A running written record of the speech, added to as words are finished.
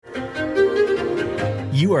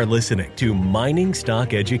You are listening to Mining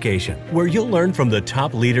Stock Education, where you'll learn from the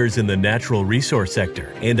top leaders in the natural resource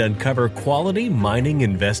sector and uncover quality mining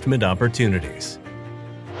investment opportunities.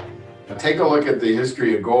 Take a look at the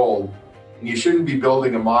history of gold. You shouldn't be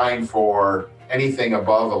building a mine for anything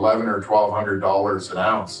above $1,100 or $1,200 an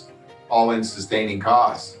ounce, all-in sustaining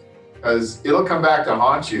costs, because it'll come back to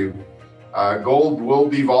haunt you. Gold will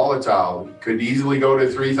be volatile. Could easily go to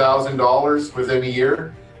 $3,000 within a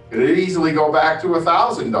year. Could it easily go back to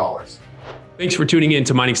 $1,000? Thanks for tuning in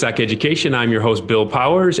to Mining Stock Education. I'm your host, Bill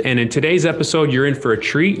Powers, and in today's episode, you're in for a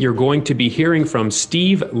treat. You're going to be hearing from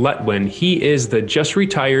Steve Letwin. He is the just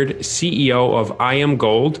retired CEO of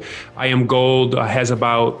IAMGOLD. IAMGOLD has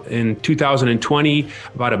in 2020,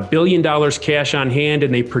 about $1 billion cash on hand,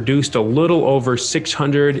 and they produced a little over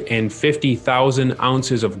 650,000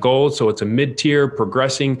 ounces of gold. So it's a mid-tier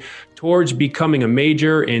progressing towards becoming a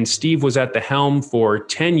major, and Steve was at the helm for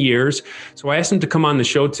 10 years. So I asked him to come on the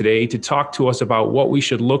show today to talk to us about what we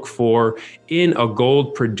should look for in a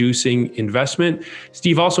gold producing investment.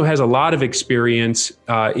 Steve also has a lot of experience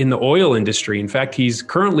in the oil industry. In fact, he's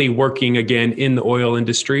currently working again in the oil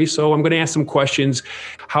industry. So I'm going to ask some questions,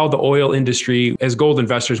 how the oil industry, as gold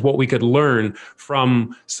investors, what we could learn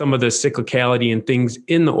from some of the cyclicality and things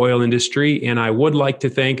in the oil industry. And I would like to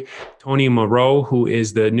thank Tony Moreau, who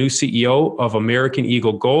is the new CEO of American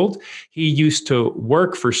Eagle Gold. He used to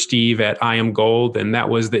work for Steve at IAMGOLD, and that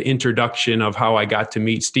was the introduction of how I got to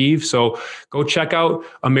meet Steve. So go check out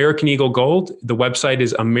American Eagle Gold. The website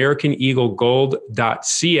is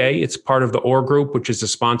americaneaglegold.ca. It's part of the OR Group, which is the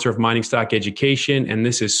sponsor of Mining Stock Education, and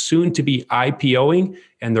this is soon to be IPOing.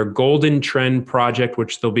 And their Golden Trend project,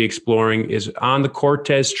 which they'll be exploring, is on the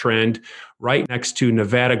Cortez Trend, right next to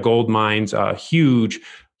Nevada Gold Mines, huge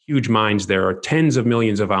mines there, are tens of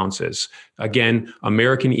millions of ounces. Again,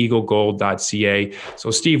 americaneaglegold.ca.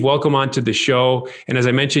 So Steve, welcome onto the show. And as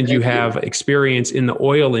I mentioned, you have experience in the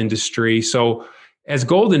oil industry. So as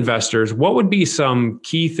gold investors, what would be some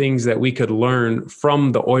key things that we could learn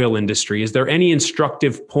from the oil industry? Is there any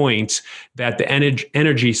instructive points that the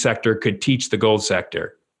energy sector could teach the gold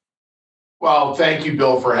sector? Well, thank you,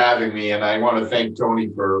 Bill, for having me. And I want to thank Tony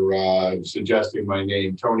for suggesting my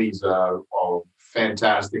name. Tony's a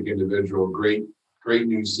fantastic individual, great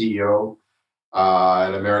new CEO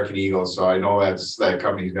at American Eagle. So I know that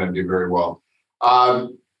company's going to do very well.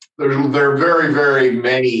 There are very, very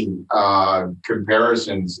many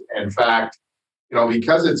comparisons. In fact,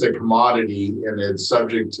 because it's a commodity and it's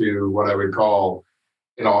subject to what I would call,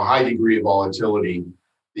 a high degree of volatility,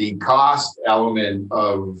 the cost element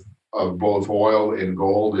of both oil and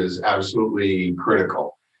gold is absolutely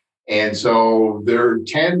critical. And so there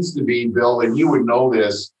tends to be, Bill, and you would know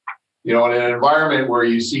this, in an environment where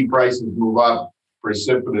you see prices move up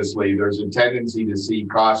precipitously, there's a tendency to see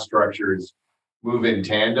cost structures move in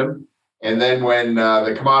tandem. And then when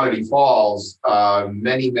the commodity falls,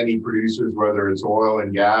 many producers, whether it's oil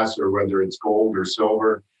and gas or whether it's gold or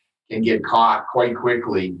silver, can get caught quite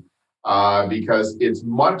quickly because it's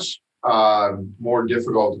much more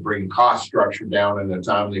difficult to bring cost structure down on a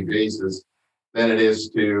timely basis than it is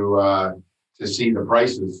to see the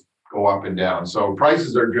prices go up and down. So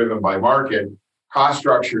prices are driven by market, cost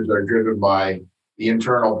structures are driven by the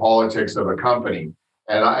internal politics of a company.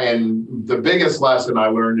 And the biggest lesson I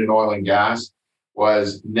learned in oil and gas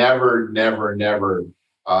was never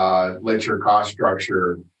let your cost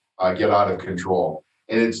structure get out of control.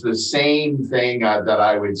 And it's the same thing that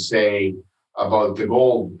I would say about the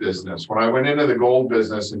gold business. When I went into the gold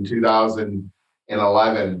business in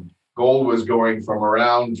 2011, gold was going from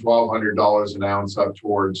around $1,200 an ounce up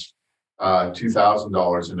towards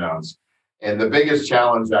 $2,000 an ounce. And the biggest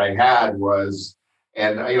challenge I had was,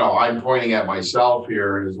 and I'm pointing at myself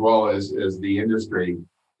here as well as the industry,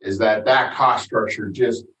 is that cost structure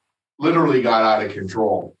just literally got out of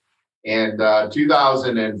control. And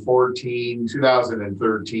 2014,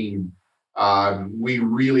 2013, we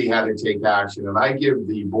really had to take action. And I give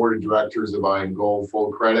the board of directors of IAMGOLD full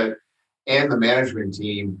credit and the management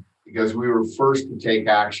team, because we were first to take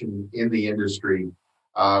action in the industry.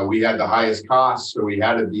 We had the highest costs, so we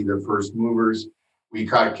had to be the first movers. We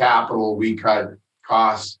cut capital, we cut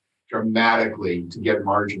costs dramatically to get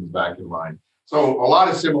margins back in line. So a lot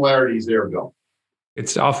of similarities there, Bill.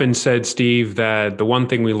 It's often said, Steve, that the one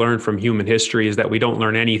thing we learn from human history is that we don't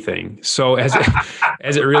learn anything. So as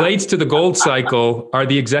it relates to the gold cycle, are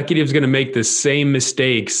the executives going to make the same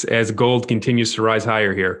mistakes as gold continues to rise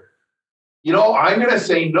higher here? I'm going to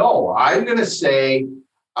say no. I'm going to say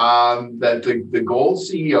that the gold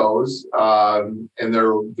CEOs, and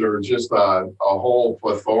there are just a whole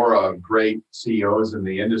plethora of great CEOs in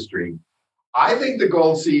the industry, I think the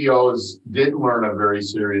gold CEOs did learn a very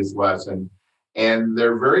serious lesson, and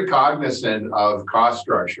they're very cognizant of cost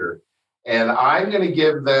structure. And I'm going to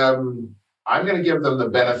give them the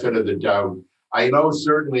benefit of the doubt. I know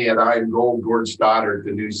certainly at IAMGOLD, Gord Stoddart,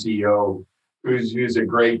 the new CEO, who's a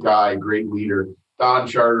great guy, great leader. Don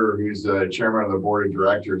Charter, who's the chairman of the board of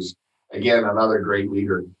directors, again, another great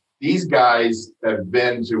leader. These guys have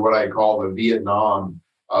been to what I call the Vietnam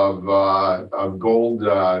of gold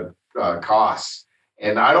costs.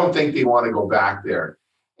 And I don't think they want to go back there.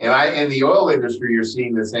 And in the oil industry, you're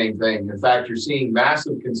seeing the same thing. In fact, you're seeing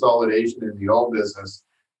massive consolidation in the oil business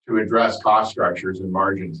to address cost structures and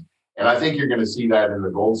margins. And I think you're going to see that in the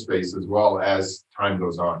gold space as well as time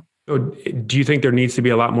goes on. So do you think there needs to be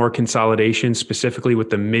a lot more consolidation, specifically with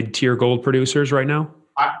the mid-tier gold producers right now?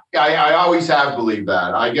 I always have believed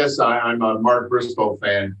that. I guess I'm a Mark Bristow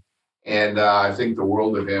fan, and I think the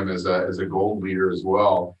world of him as a gold leader as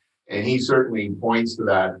well. And he certainly points to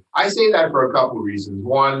that. I say that for a couple of reasons.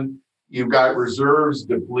 One, you've got reserves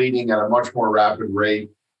depleting at a much more rapid rate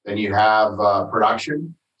than you have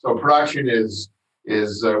production. So production is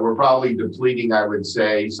we're probably depleting, I would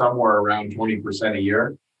say, somewhere around 20% a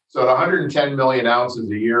year. So at 110 million ounces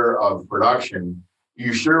a year of production,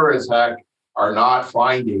 you sure as heck are not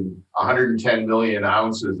finding 110 million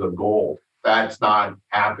ounces of gold. That's not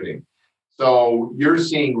happening. So you're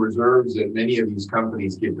seeing reserves at many of these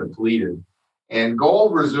companies get depleted. And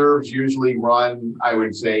gold reserves usually run, I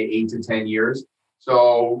would say, 8 to 10 years.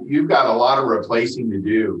 So you've got a lot of replacing to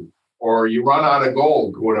do, or you run out of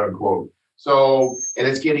gold, quote unquote. So, and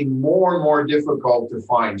it's getting more and more difficult to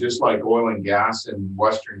find, just like oil and gas in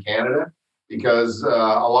Western Canada, because a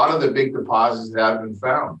lot of the big deposits have been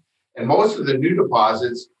found. And most of the new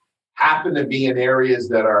deposits happen to be in areas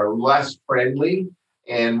that are less friendly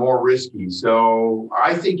and more risky. So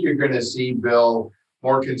I think you're going to see, Bill,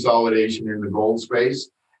 more consolidation in the gold space,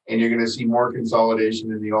 and you're going to see more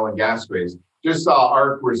consolidation in the oil and gas space. Just saw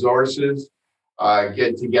ARC Resources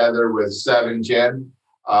get together with 7Gen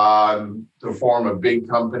to form a big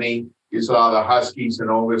company. You saw the Husky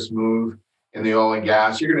Cenovus move in the oil and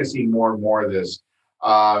gas. You're going to see more and more of this.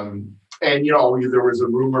 And, there was a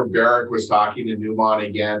rumor Barrick was talking to Newmont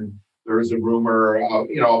again. There was a rumor,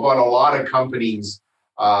 about a lot of companies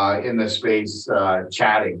in the space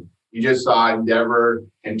chatting. You just saw Endeavour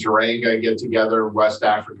and Teranga get together, West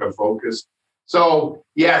Africa focused. So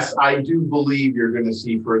yes, I do believe you're going to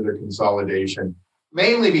see further consolidation,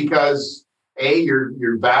 mainly because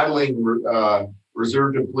you're battling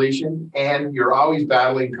reserve depletion, and you're always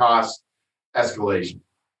battling cost escalation.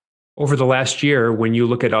 Over the last year, when you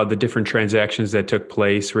look at all the different transactions that took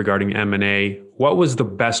place regarding M&A, what was the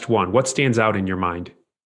best one? What stands out in your mind?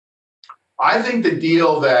 I think the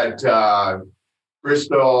deal that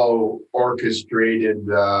Bristow orchestrated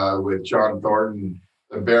with John Thornton,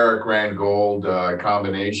 the Barrick Randgold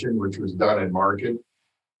combination, which was done in market,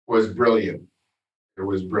 was brilliant. It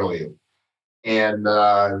was brilliant and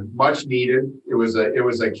much needed. It was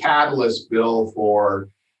a catalyst, Bill, for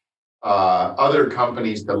other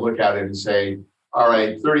companies to look at it and say, all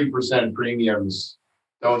right, 30% premiums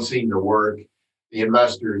don't seem to work. The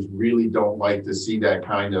investors really don't like to see that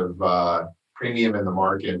kind of premium in the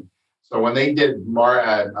market. So when they did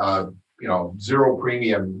zero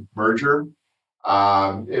premium merger,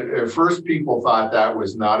 at first people thought that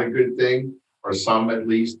was not a good thing, or some at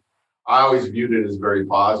least. I always viewed it as very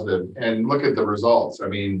positive. And look at the results. I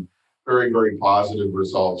mean, very, very positive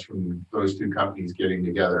results from those two companies getting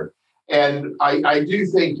together. And I do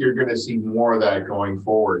think you're going to see more of that going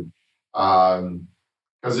forward,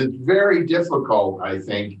 because it's very difficult, I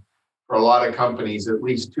think, for a lot of companies, at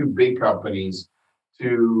least two big companies,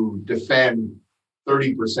 to defend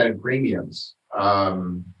 30% premiums.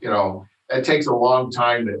 It takes a long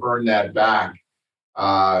time to earn that back.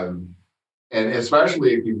 And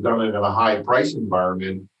especially if you've done it in a high price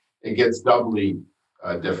environment, it gets doubly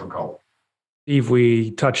difficult. Steve,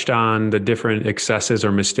 we touched on the different excesses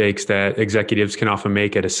or mistakes that executives can often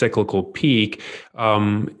make at a cyclical peak.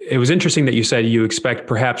 It was interesting that you said you expect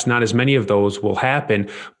perhaps not as many of those will happen,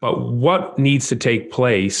 but what needs to take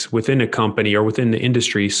place within a company or within the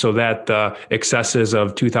industry so that the excesses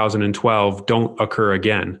of 2012 don't occur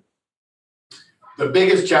again? The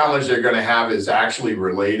biggest challenge they're going to have is actually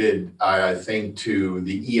related, I think, to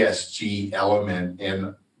the ESG element.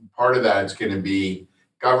 And part of that is going to be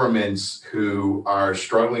governments who are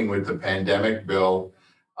struggling with the pandemic, Bill,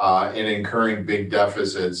 and incurring big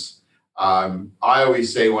deficits. I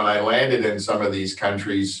always say when I landed in some of these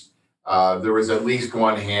countries, there was at least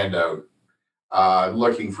one hand out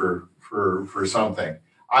looking for something.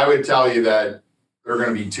 I would tell you that there are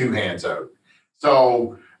going to be two hands out.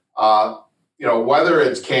 So whether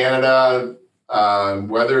it's Canada,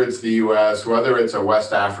 whether it's the U.S., whether it's a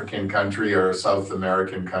West African country or a South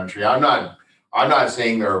American country, I'm not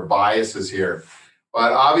saying there are biases here,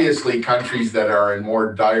 but obviously countries that are in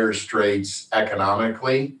more dire straits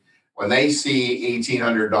economically, when they see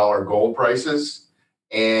 $1,800 gold prices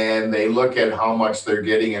and they look at how much they're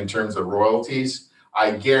getting in terms of royalties,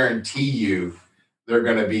 I guarantee you they're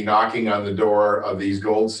going to be knocking on the door of these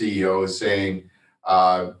gold CEOs saying,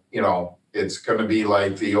 it's going to be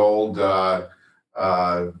like the old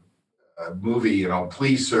movie,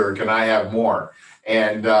 please, sir, can I have more?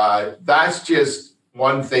 And that's just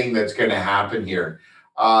one thing that's going to happen here.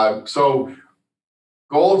 So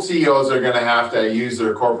gold CEOs are going to have to use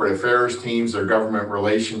their corporate affairs teams, their government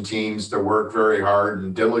relation teams to work very hard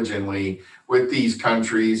and diligently with these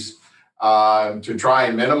countries to try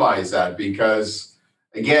and minimize that, because,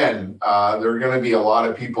 again, there are going to be a lot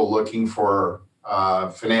of people looking for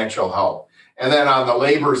financial help. And then on the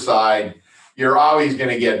labor side, you're always going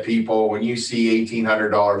to get people, when you see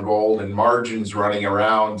 $1,800 gold and margins running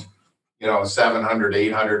around, $700,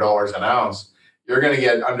 $800 an ounce, you're going to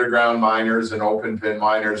get underground miners and open pit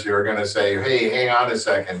miners who are going to say, hey, hang on a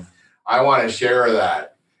second, I want a share of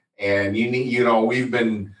that. And we've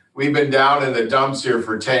been down in the dumps here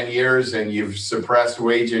for 10 years and you've suppressed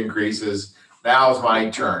wage increases. Now's my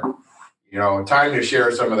turn. Time to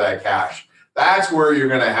share some of that cash. That's where you're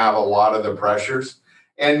going to have a lot of the pressures.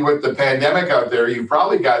 And with the pandemic out there, you've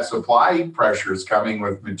probably got supply pressures coming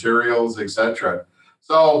with materials, et cetera.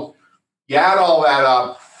 So you add all that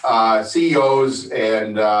up, CEOs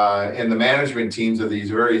and the management teams of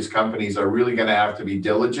these various companies are really going to have to be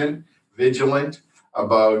diligent, vigilant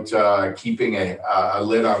about keeping a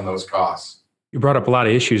lid on those costs. You brought up a lot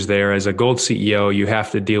of issues there. As a gold CEO, you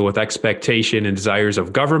have to deal with expectation and desires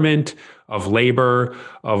of government, of labor,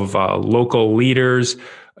 of local leaders.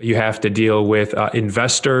 You have to deal with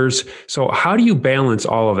investors. So how do you balance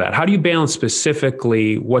all of that? How do you balance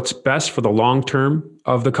specifically what's best for the long term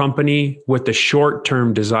of the company with the short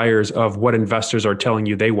term desires of what investors are telling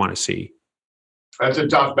you they want to see? That's a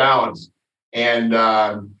tough balance. And,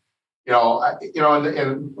 and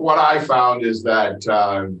what I found is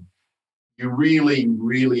that you really,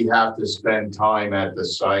 really have to spend time at the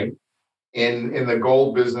site. In the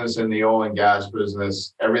gold business and the oil and gas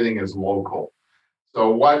business, everything is local. So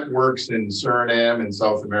what works in Suriname in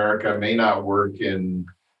South America may not work in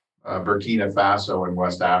Burkina Faso in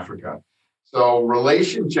West Africa. So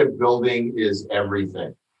relationship building is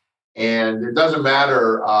everything. And it doesn't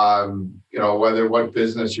matter, what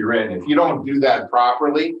business you're in. If you don't do that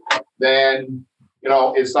properly, then,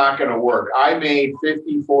 it's not going to work. I made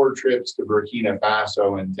 54 trips to Burkina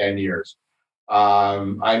Faso in 10 years.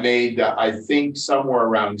 I made, I think, somewhere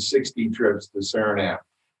around 60 trips to Suriname.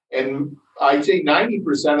 And I think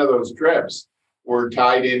 90% of those trips were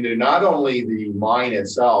tied into not only the mine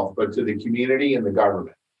itself, but to the community and the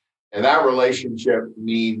government. And that relationship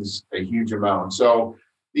means a huge amount. So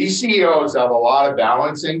these CEOs have a lot of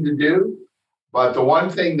balancing to do, but the one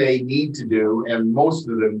thing they need to do, and most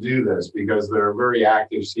of them do this because they're very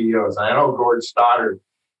active CEOs. And I know Gord Stoddard,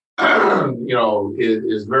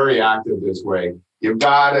 is very active this way. You've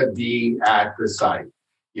got to be at the site.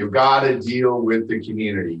 You've got to deal with the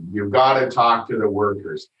community. You've got to talk to the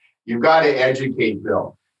workers. You've got to educate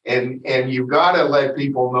Bill. And you've got to let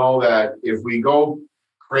people know that if we go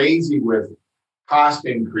crazy with cost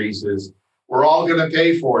increases, we're all going to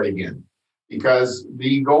pay for it again. Because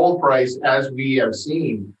the gold price, as we have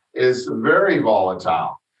seen, is very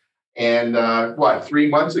volatile. And 3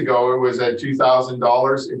 months ago, it was at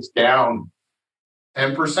 $2,000. It's down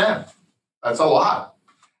 10%. That's a lot.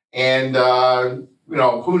 And,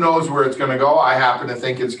 who knows where it's going to go? I happen to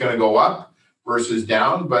think it's going to go up versus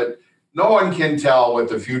down, but no one can tell what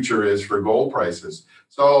the future is for gold prices.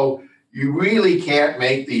 So you really can't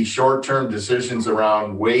make these short-term decisions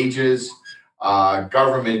around wages,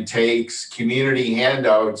 government takes, community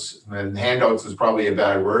handouts, and handouts is probably a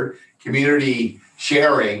bad word. Community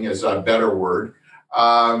sharing is a better word.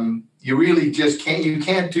 You really just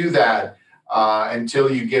can't do that until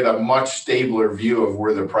you get a much stabler view of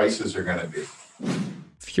where the prices are going to be.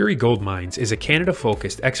 Fury Gold Mines is a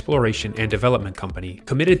Canada-focused exploration and development company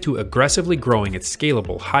committed to aggressively growing its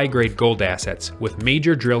scalable, high-grade gold assets with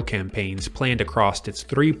major drill campaigns planned across its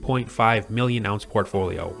 3.5 million ounce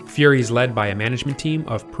portfolio. Fury is led by a management team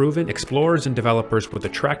of proven explorers and developers with a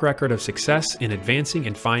track record of success in advancing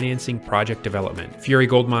and financing project development. Fury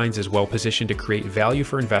Gold Mines is well positioned to create value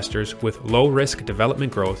for investors with low-risk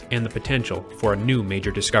development growth and the potential for a new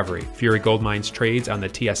major discovery. Fury Gold Mines trades on the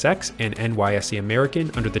TSX and NYSE American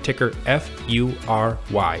under the ticker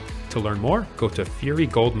FURY. To learn more, go to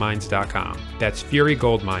furygoldmines.com. That's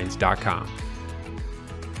furygoldmines.com.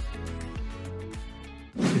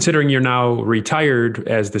 Considering you're now retired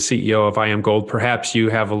as the CEO of IAMGOLD, perhaps you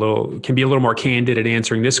can be a little more candid at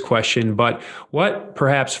answering this question, but what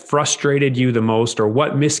perhaps frustrated you the most, or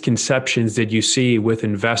what misconceptions did you see with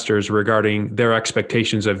investors regarding their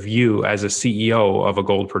expectations of you as a CEO of a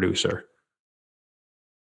gold producer?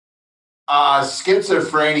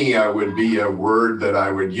 Schizophrenia would be a word that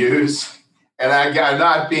I would use, and I'm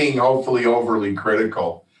not being hopefully overly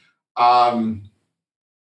critical.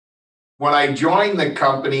 When I joined the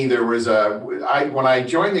company, there was a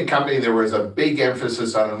big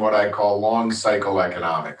emphasis on what I call long cycle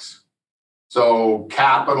economics. So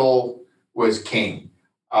capital was king.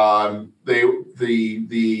 The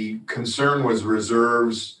concern was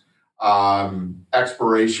reserves,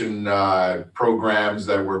 exploration programs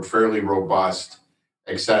that were fairly robust,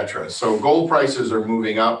 etc. So gold prices are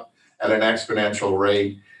moving up at an exponential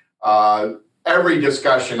rate. Every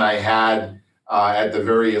discussion I had at the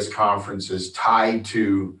various conferences tied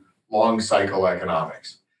to long cycle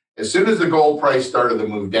economics. As soon as the gold price started to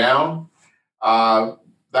move down,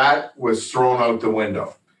 that was thrown out the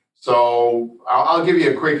window. So I'll give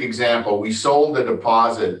you a quick example. We sold a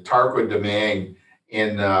deposit, Tarkwa Damang,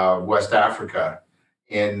 in West Africa,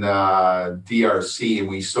 in DRC, and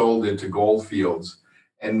we sold it to Gold Fields.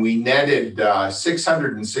 And we netted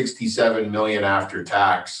 $667 million after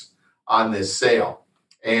tax on this sale.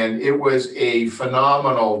 And it was a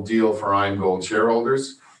phenomenal deal for IAMGOLD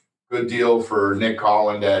shareholders. Good deal for Nick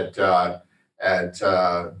Holland at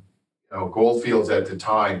Gold Fields at the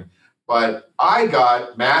time. But I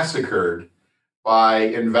got massacred by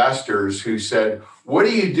investors who said, "What are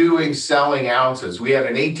you doing selling ounces?" We had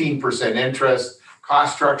an 18% interest.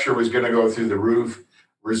 Cost structure was going to go through the roof.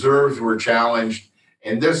 Reserves were challenged.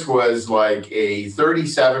 And this was like a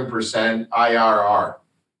 37% IRR.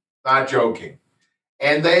 Not joking.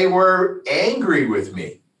 And they were angry with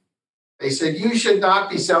me. They said, "You should not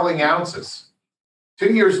be selling ounces."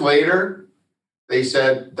 2 years later, they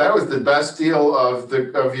said, "That was the best deal of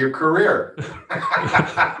your career."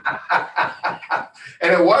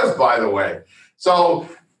 And it was, by the way. So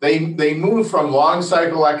they moved from long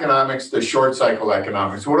cycle economics to short cycle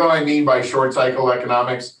economics. What do I mean by short cycle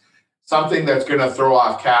economics? Something that's going to throw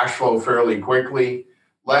off cash flow fairly quickly,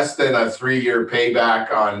 less than a 3-year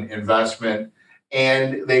payback on investment.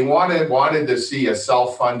 And they wanted to see a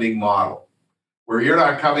self-funding model where you're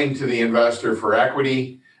not coming to the investor for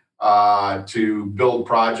equity to build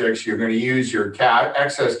projects. You're going to use your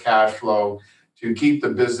excess cash flow to keep the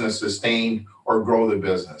business sustained or grow the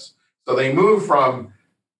business. So they moved from,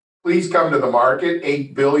 please come to the market,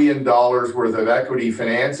 $8 billion worth of equity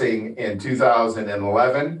financing in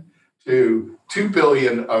 2011 to $2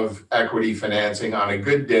 billion of equity financing on a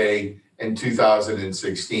good day in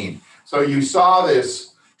 2016. So you saw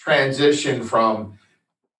this transition from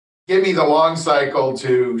give me the long cycle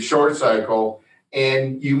to short cycle.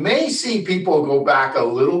 And you may see people go back a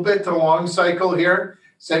little bit to long cycle here,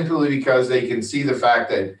 simply because they can see the fact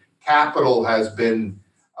that capital has been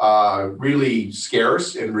really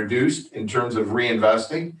scarce and reduced in terms of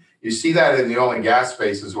reinvesting. You see that in the oil and gas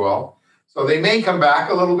space as well. So they may come back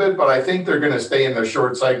a little bit, but I think they're going to stay in the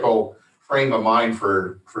short cycle frame of mind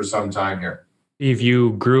for some time here. Steve,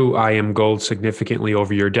 you grew IAMGOLD significantly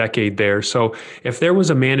over your decade there. So if there was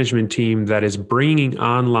a management team that is bringing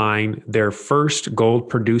online their first gold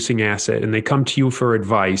producing asset and they come to you for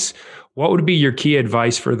advice, what would be your key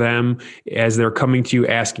advice for them as they're coming to you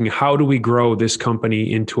asking, how do we grow this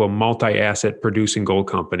company into a multi-asset producing gold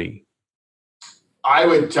company? I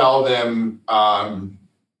would tell them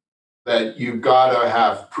that you've got to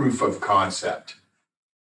have proof of concept.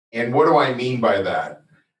 And what do I mean by that?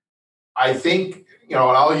 I think, and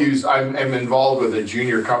I'm involved with a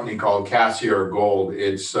junior company called Cassiar Gold.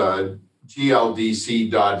 It's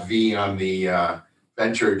GLDC.V on the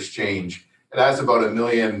Venture Exchange. It has about 1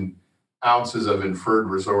 million ounces of inferred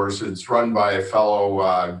resource. It's run by a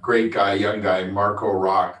fellow great guy, young guy, Marco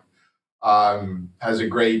Rock. Has a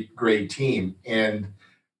great team. And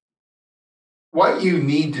what you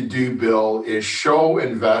need to do, Bill, is show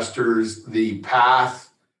investors the path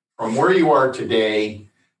from where you are today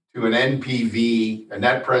to an NPV, a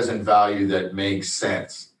net present value that makes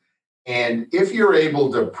sense. And if you're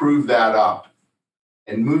able to prove that up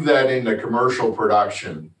and move that into commercial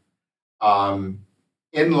production,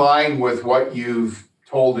 in line with what you've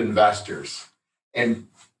told investors, and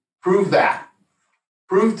prove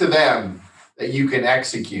to them that you can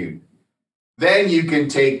execute, then you can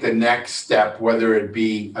take the next step, whether it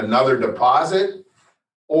be another deposit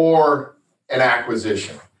or an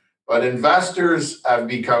acquisition. But investors have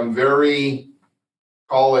become very,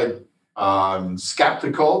 call it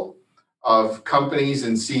skeptical of companies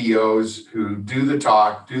and CEOs who do the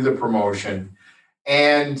talk, do the promotion,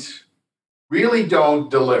 and really don't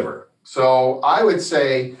deliver. So I would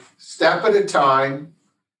say step at a time,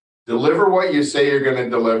 deliver what you say you're going to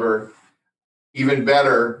deliver. Even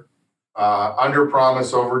better, under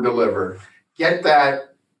promise, over deliver. Get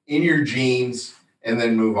that in your genes and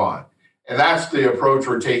then move on. And that's the approach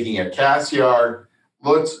we're taking at Cassiar.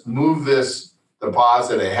 Let's move this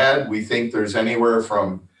deposit ahead. We think there's anywhere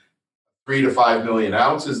from 3 to 5 million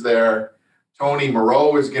ounces there. Tony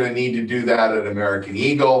Moreau is going to need to do that at American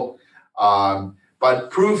Eagle.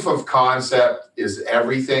 But proof of concept is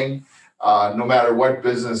everything, no matter what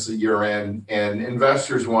business that you're in, and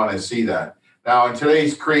investors want to see that. Now, in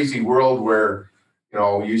today's crazy world where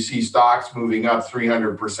you see stocks moving up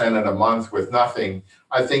 300% in a month with nothing,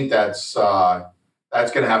 I think that's going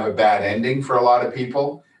to have a bad ending for a lot of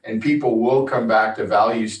people, and people will come back to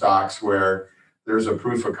value stocks where there's a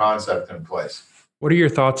proof of concept in place. What are your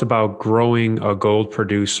thoughts about growing a gold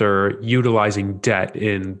producer utilizing debt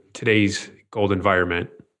in today's gold environment?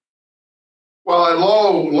 Well, at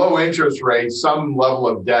low interest rates, some level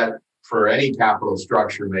of debt for any capital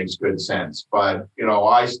structure makes good sense. But,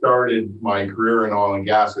 I started my career in oil and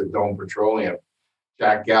gas at Dome Petroleum.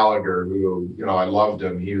 Jack Gallagher, who, I loved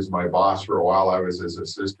him. He was my boss for a while. I was his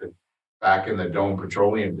assistant back in the Dome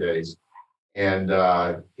Petroleum days. And,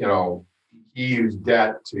 he used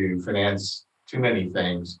debt to finance too many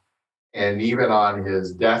things. And even on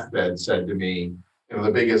his deathbed said to me,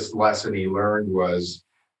 the biggest lesson he learned was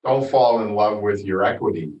don't fall in love with your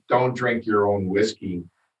equity. Don't drink your own whiskey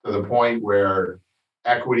to the point where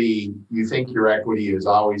you think your equity is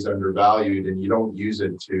always undervalued and you don't use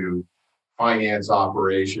it to finance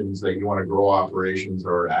operations that you want to grow operations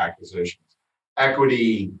or acquisitions.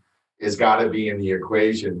 Equity has got to be in the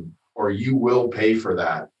equation or you will pay for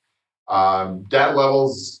that. Debt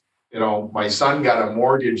levels, my son got a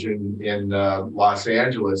mortgage in Los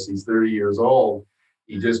Angeles. He's 30 years old.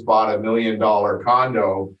 He just bought $1 million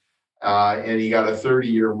condo and he got a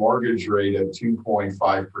 30-year mortgage rate of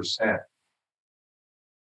 2.5%.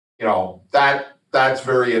 That's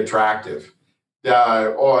very attractive.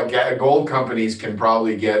 Gold companies can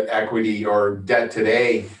probably get equity or debt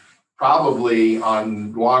today, probably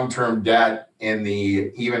on long-term debt in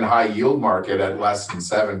the even high yield market at less than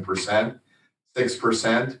 7%,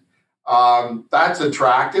 6%. That's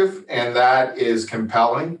attractive and that is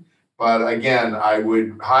compelling. But again, I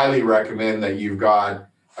would highly recommend that you've got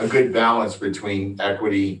a good balance between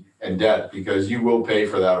equity and debt because you will pay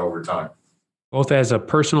for that over time. Both as a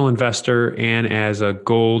personal investor and as a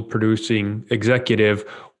gold producing executive,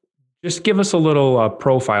 just give us a little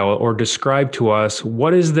profile or describe to us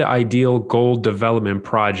what is the ideal gold development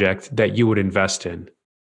project that you would invest in?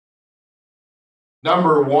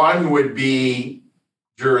 Number one would be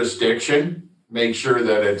jurisdiction. Make sure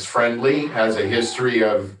that it's friendly, has a history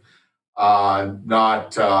of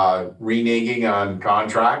not reneging on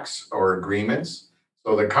contracts or agreements.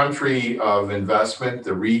 So the country of investment,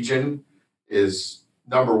 the region, is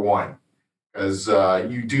number one. Because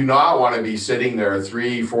you do not want to be sitting there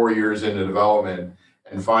 3-4 years into development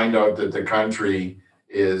and find out that the country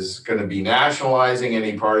is going to be nationalizing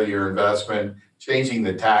any part of your investment, changing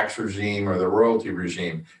the tax regime or the royalty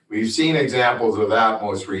regime. We've seen examples of that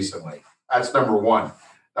most recently. That's number one.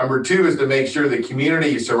 Number two is to make sure the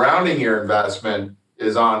community surrounding your investment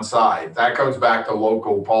is on side. That comes back to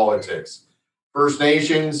local politics. First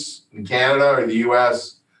Nations in Canada or the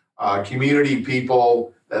US, community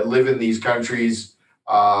people that live in these countries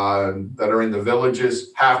that are in the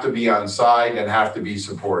villages have to be on side and have to be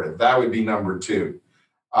supported. That would be number two.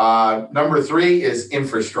 Number three is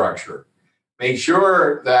infrastructure. Make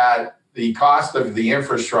sure that the cost of the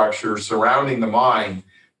infrastructure surrounding the mine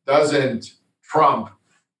doesn't trump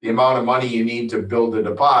the amount of money you need to build a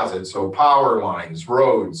deposit. So power lines,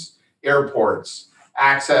 roads, airports,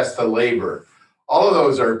 access to labor. All of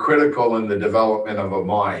those are critical in the development of a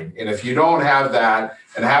mine. And if you don't have that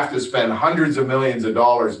and have to spend hundreds of millions of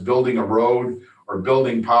dollars building a road or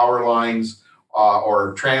building power lines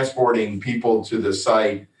or transporting people to the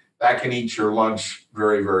site, that can eat your lunch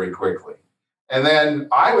very, very quickly. And then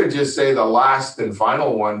I would just say the last and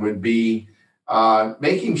final one would be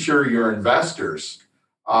making sure your investors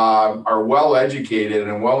are well educated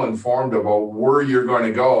and well informed about where you're going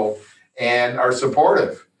to go and are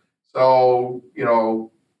supportive. So,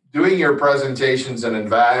 doing your presentations in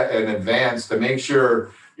advance to make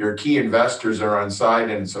sure your key investors are on side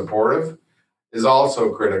and supportive is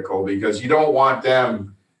also critical because you don't want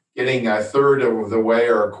them getting a third of the way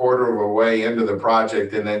or a quarter of a way into the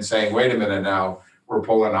project and then saying, wait a minute now, we're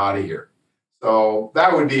pulling out of here. So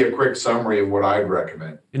that would be a quick summary of what I'd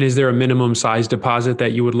recommend. And is there a minimum size deposit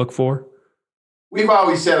that you would look for? We've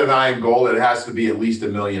always said at IAMGOLD it has to be at least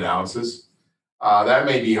 1 million ounces. That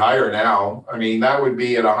may be higher now. I mean, that would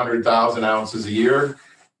be at 100,000 ounces a year,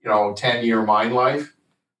 10-year mine life.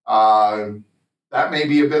 That may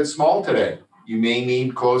be a bit small today. You may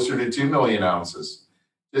need closer to 2 million ounces,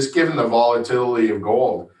 just given the volatility of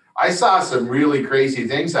gold. I saw some really crazy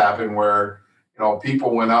things happen where,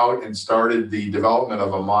 people went out and started the development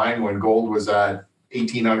of a mine when gold was at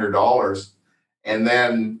 $1,800. And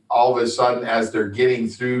then all of a sudden, as they're getting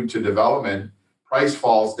through to development, price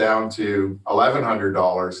falls down to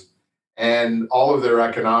 $1,100. And all of their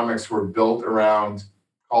economics were built around,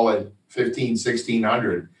 call it 15,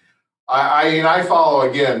 1600. I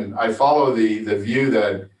follow the view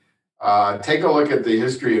that take a look at the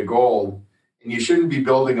history of gold, and you shouldn't be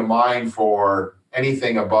building a mine for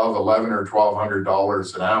anything above $1,100 or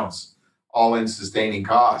 $1,200 an ounce, all in sustaining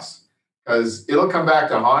costs, because it'll come back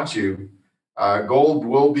to haunt you. Gold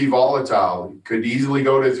will be volatile. It could easily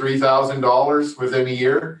go to $3,000 within a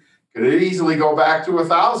year. Could it easily go back to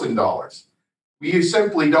 $1,000? We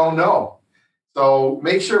simply don't know. So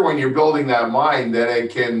make sure when you're building that mine that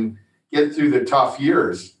it can get through the tough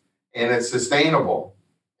years and it's sustainable.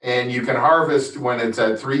 And you can harvest when it's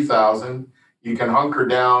at 3,000. You can hunker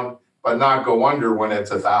down, but not go under when it's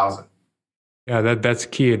 1,000. Yeah, that's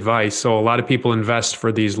key advice. So a lot of people invest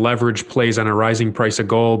for these leverage plays on a rising price of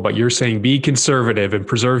gold, but you're saying be conservative and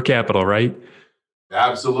preserve capital, right?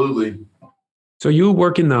 Absolutely. So you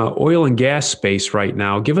work in the oil and gas space right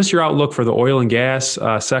now. Give us your outlook for the oil and gas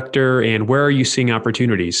sector, and where are you seeing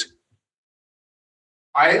opportunities?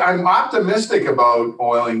 I'm optimistic about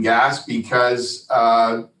oil and gas because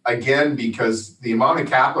the amount of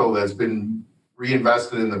capital that's been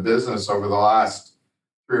reinvested in the business over the last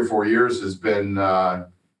 3 or 4 years has been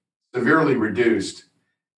severely reduced.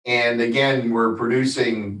 And again, we're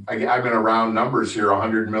producing, I'm going to round numbers here,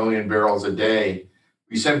 100 million barrels a day.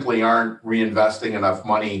 We simply aren't reinvesting enough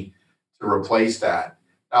money to replace that.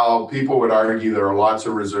 Now, people would argue there are lots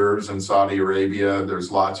of reserves in Saudi Arabia.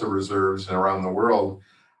 There's lots of reserves around the world.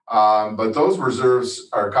 But those reserves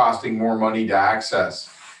are costing more money to access.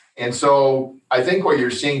 And so I think what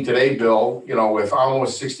you're seeing today, Bill, with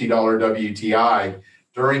almost $60 WTI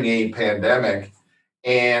during a pandemic,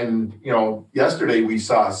 and yesterday we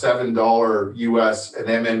saw $7 US an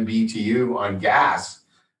MMBTU on gas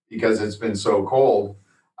because it's been so cold.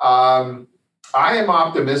 I am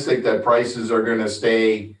optimistic that prices are going to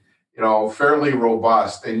stay, fairly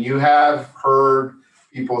robust. And you have heard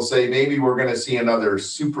people say maybe we're going to see another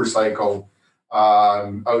super cycle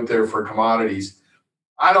out there for commodities.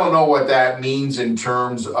 I don't know what that means in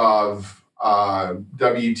terms of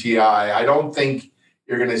WTI. I don't think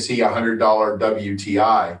you're going to see $100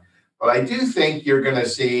 WTI, but I do think you're going to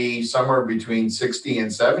see somewhere between $60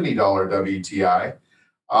 and $70 WTI.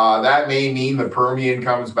 That may mean the Permian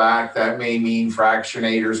comes back. That may mean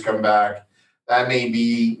fractionators come back. That may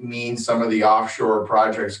mean some of the offshore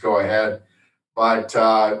projects go ahead. But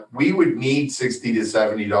we would need $60 to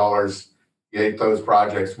 $70 to get those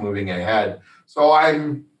projects moving ahead. So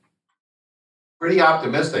I'm pretty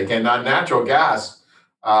optimistic. And on natural gas,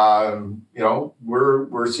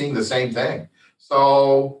 we're seeing the same thing.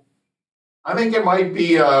 So I think it might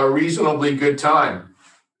be a reasonably good time.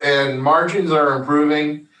 And margins are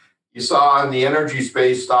improving. You saw in the energy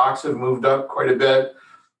space, stocks have moved up quite a bit.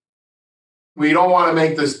 We don't want to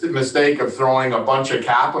make this mistake of throwing a bunch of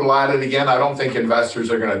capital at it again. I don't think investors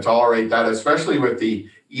are going to tolerate that, especially with the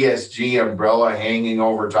ESG umbrella hanging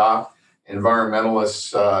over top.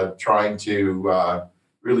 Environmentalists trying to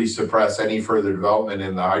really suppress any further development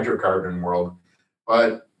in the hydrocarbon world.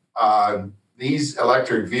 But these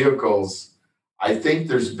electric vehicles, I think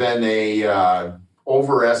there's been a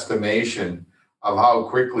overestimation of how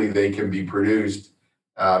quickly they can be produced.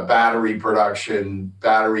 Battery production,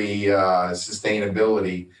 battery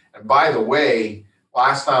sustainability. And by the way,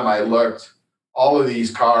 last time I looked, all of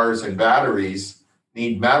these cars and batteries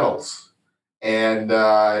need metals. And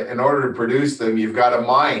in order to produce them, you've got to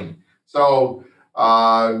mine. So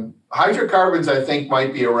hydrocarbons, I think,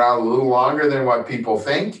 might be around a little longer than what people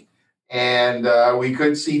think. And we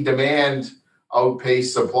could see demand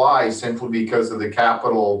outpace supply simply because of the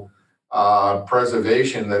capital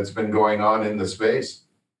preservation that's been going on in the space.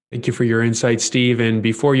 Thank you for your insight, Steve. And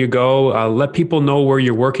before you go, let people know where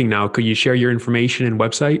you're working now. Could you share your information and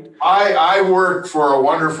website? I work for a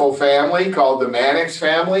wonderful family called the Mannix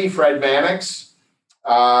family, Fred Mannix.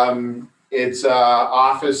 It's an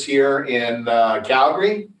office here in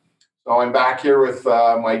Calgary. So I'm back here with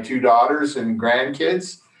my 2 daughters and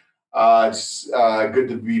grandkids. It's good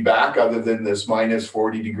to be back, other than this minus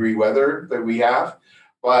 40-degree weather that we have.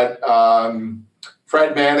 But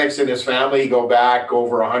Fred Mannix and his family go back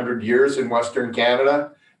over 100 years in Western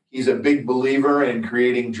Canada. He's a big believer in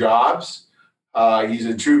creating jobs. He's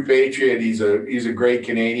a true patriot. He's a great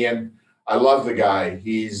Canadian. I love the guy.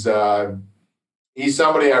 He's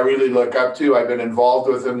somebody I really look up to. I've been involved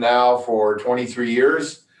with him now for 23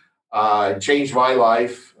 years. Changed my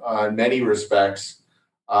life in many respects.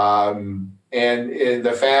 And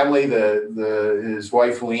the family, his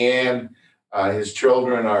wife Leanne, his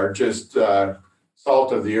children are just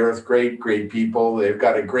salt of the earth. Great people. They've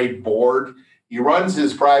got a great board. He runs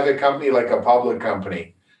his private company like a public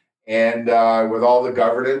company, and with all the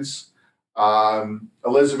governance.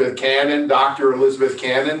 Elizabeth Cannon, Dr. Elizabeth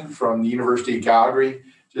Cannon from the University of Calgary,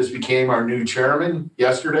 just became our new chairman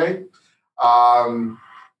yesterday.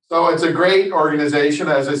 So it's a great organization.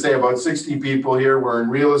 As I say, about 60 people here. We're in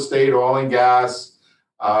real estate, oil and gas.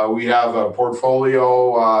 We have a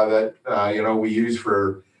portfolio that we use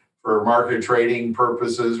for market trading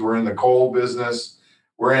purposes. We're in the coal business.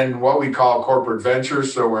 We're in what we call corporate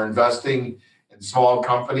ventures. So we're investing in small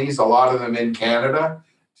companies, a lot of them in Canada,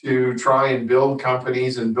 to try and build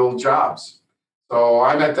companies and build jobs. So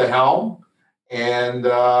I'm at the helm, and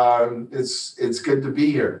it's good to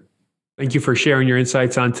be here. Thank you for sharing your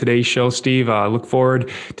insights on today's show, Steve. I look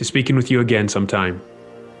forward to speaking with you again sometime.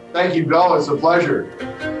 Thank you, Bill. It's a pleasure.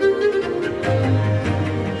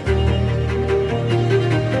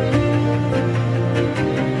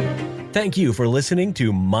 Thank you for listening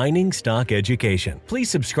to Mining Stock Education. Please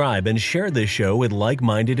subscribe and share this show with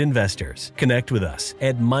like-minded investors. Connect with us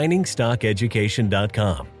at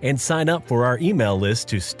miningstockeducation.com and sign up for our email list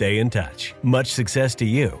to stay in touch. Much success to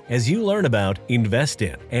you as you learn about, invest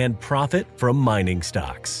in, and profit from mining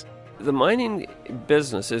stocks. The mining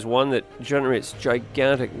business is one that generates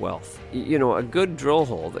gigantic wealth. A good drill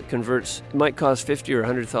hole that converts might cost $50,000 or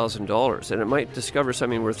 $100,000, and it might discover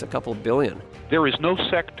something worth a couple billion. There is no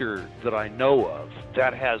sector that I know of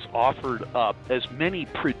that has offered up as many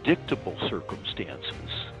predictable circumstances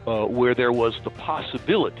where there was the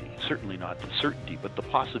possibility, certainly not the certainty, but the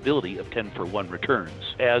possibility of 10-for-1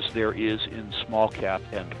 returns, as there is in small cap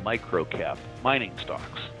and micro cap mining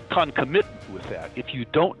stocks. Concomitant with that, if you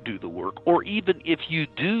don't do the work, or even if you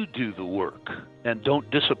do the work and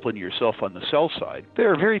don't discipline yourself on the sell side,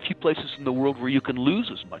 there are very few places in the world where you can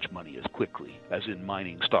lose as much money as quickly as in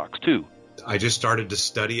mining stocks too. I just started to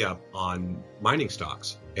study up on mining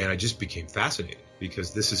stocks, and I just became fascinated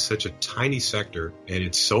because this is such a tiny sector and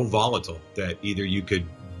it's so volatile that either you could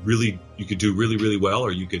do really well,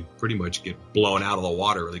 or you could pretty much get blown out of the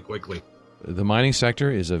water really quickly. The mining sector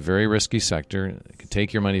is a very risky sector. It can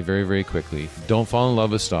take your money very, very quickly. Don't fall in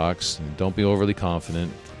love with stocks. Don't be overly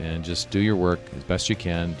confident, and just do your work as best you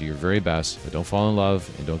can. Do your very best, but don't fall in love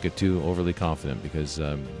and don't get too overly confident, because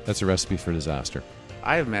that's a recipe for disaster.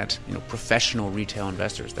 I have met professional retail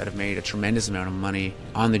investors that have made a tremendous amount of money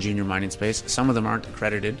on the junior mining space. Some of them aren't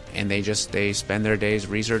accredited, and they spend their days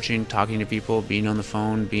researching, talking to people, being on the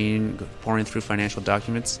phone, pouring through financial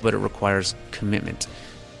documents, but it requires commitment.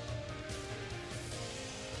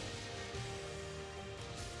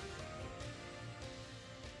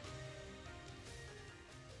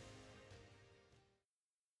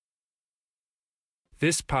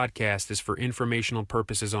 This podcast is for informational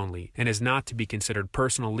purposes only and is not to be considered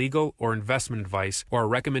personal legal or investment advice or a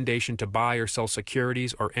recommendation to buy or sell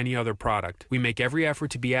securities or any other product. We make every effort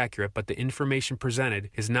to be accurate, but the information presented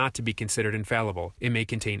is not to be considered infallible. It may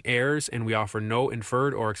contain errors, and we offer no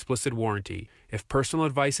inferred or explicit warranty. If personal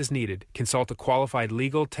advice is needed, consult a qualified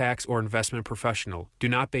legal, tax, or investment professional. Do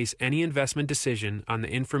not base any investment decision on the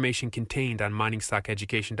information contained on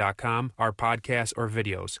miningstockeducation.com, our podcasts, or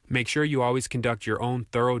videos. Make sure you always conduct your own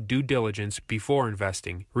thorough due diligence before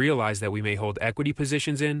investing. Realize that we may hold equity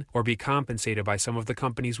positions in or be compensated by some of the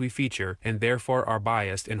companies we feature, and therefore are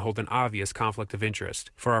biased and hold an obvious conflict of interest.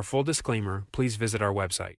 For our full disclaimer, please visit our website.